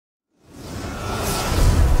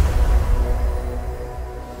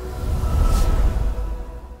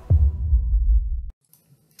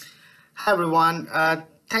Hi everyone.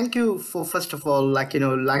 Thank you for first of all, liking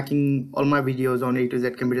all my videos on A to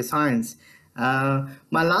Z computer science. My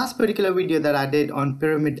last particular video that I did on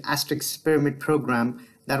pyramid asterisk pyramid program,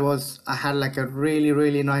 that was I had like a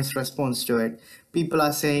really nice response to it. People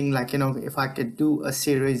are saying if I could do a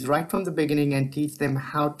series right from the beginning and teach them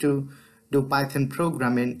how to do Python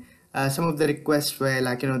programming. Some of the requests were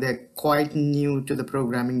they're quite new to the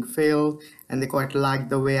programming field and they quite like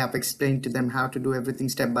the way I've explained to them how to do everything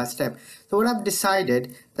step by step. So what I've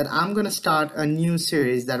decided that I'm going to start a new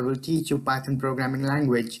series that will teach you Python programming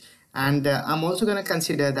language. And I'm also going to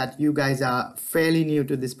consider that you guys are fairly new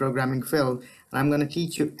to this programming field and I'm going to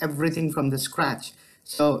teach you everything from the scratch.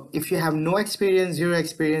 So if you have no experience, zero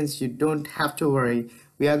experience, you don't have to worry.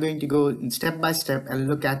 We are going to go step by step and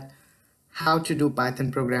look at how to do Python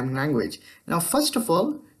programming language. Now, first of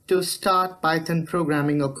all, to start Python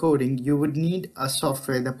programming or coding, you would need a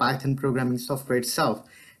software, the Python programming software itself.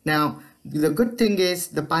 Now, the good thing is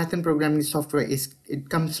the Python programming software it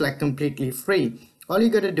comes like completely free. All you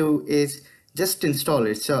got to do is just install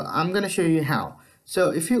it. So I'm going to show you how.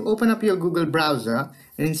 So if you open up your Google browser,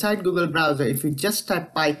 and inside Google browser, if you just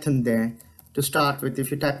type Python there to start with, if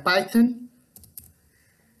you type Python,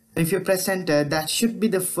 if you press enter, that should be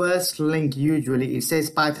the first link. Usually it says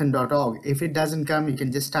python.org. If it doesn't come, you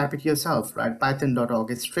can just type it yourself, right?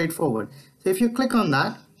 Python.org. It's straightforward. So if you click on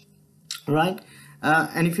that, right,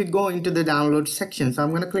 and if you go into the download section, so I'm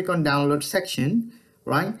going to click on download section,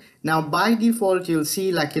 right? Now by default you'll see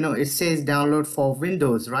it says download for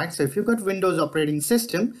Windows, right? So if you've got Windows operating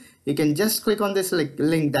system, you can just click on this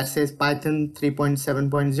link that says Python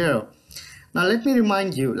 3.7.0. Now let me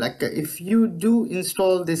remind you, if you do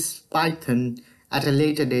install this Python at a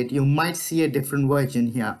later date, you might see a different version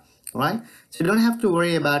here, right? So you don't have to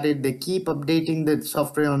worry about it. They keep updating the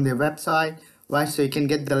software on their website, right? So you can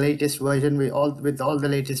get the latest version with all the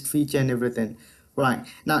latest feature and everything, right?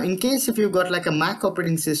 Now in case if you've got like a Mac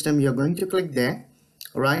operating system, you're going to click there,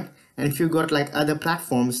 right? And if you've got like other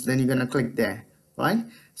platforms, then you're going to click there, right?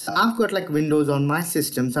 So I've got like Windows on my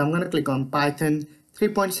system, so I'm going to click on Python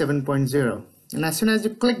 3.7.0, and as soon as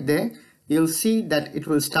you click there, you'll see that it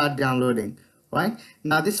will start downloading, right?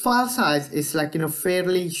 Now this file size is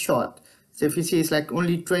fairly short. So if you see, it's like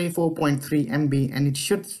only 24.3 MB, and it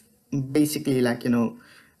should basically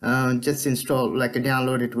just install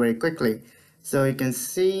download it very quickly. So you can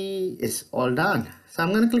see it's all done. So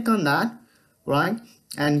I'm going to click on that, right?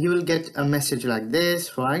 And you will get a message like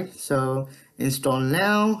this, right? So install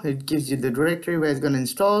now. It gives you the directory where it's going to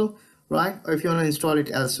install, right? Or if you want to install it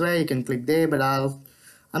elsewhere, you can click there, but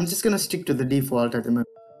I'm just going to stick to the default at the moment.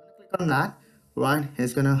 Click on that, right?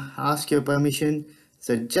 It's going to ask your permission.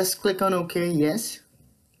 So just click on OK, yes.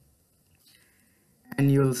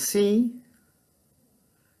 And you'll see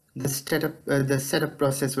the setup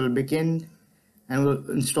process will begin and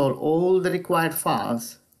will install all the required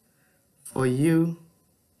files for you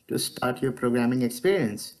to start your programming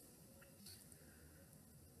experience.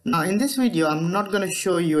 Now in this video, I'm not going to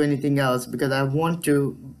show you anything else because I want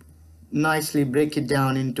to nicely break it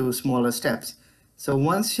down into smaller steps. So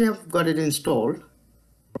once you have got it installed,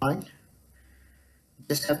 right,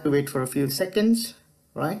 just have to wait for a few seconds,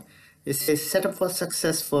 right? It says setup was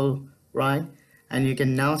successful, right? And you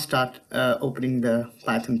can now start opening the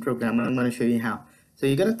Python program. I'm going to show you how. So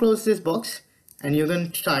you're going to close this box and you're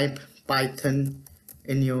going to type Python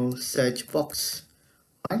in your search box,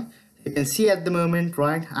 right? You can see at the moment,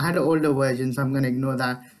 right, I had an older version, so I'm going to ignore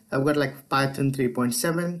that. I've got like Python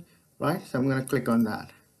 3.7, right? So I'm going to click on that,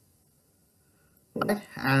 right?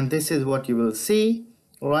 And this is what you will see,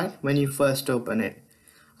 right, when you first open it.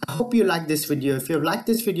 I hope you like this video. If you like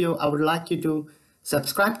this video, I would like you to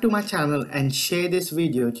subscribe to my channel and share this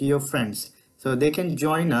video to your friends so they can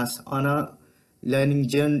join us on a learning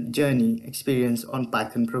journey experience on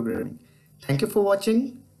Python programming. Thank you for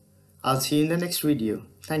watching. I'll see you in the next video.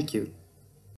 Thank you.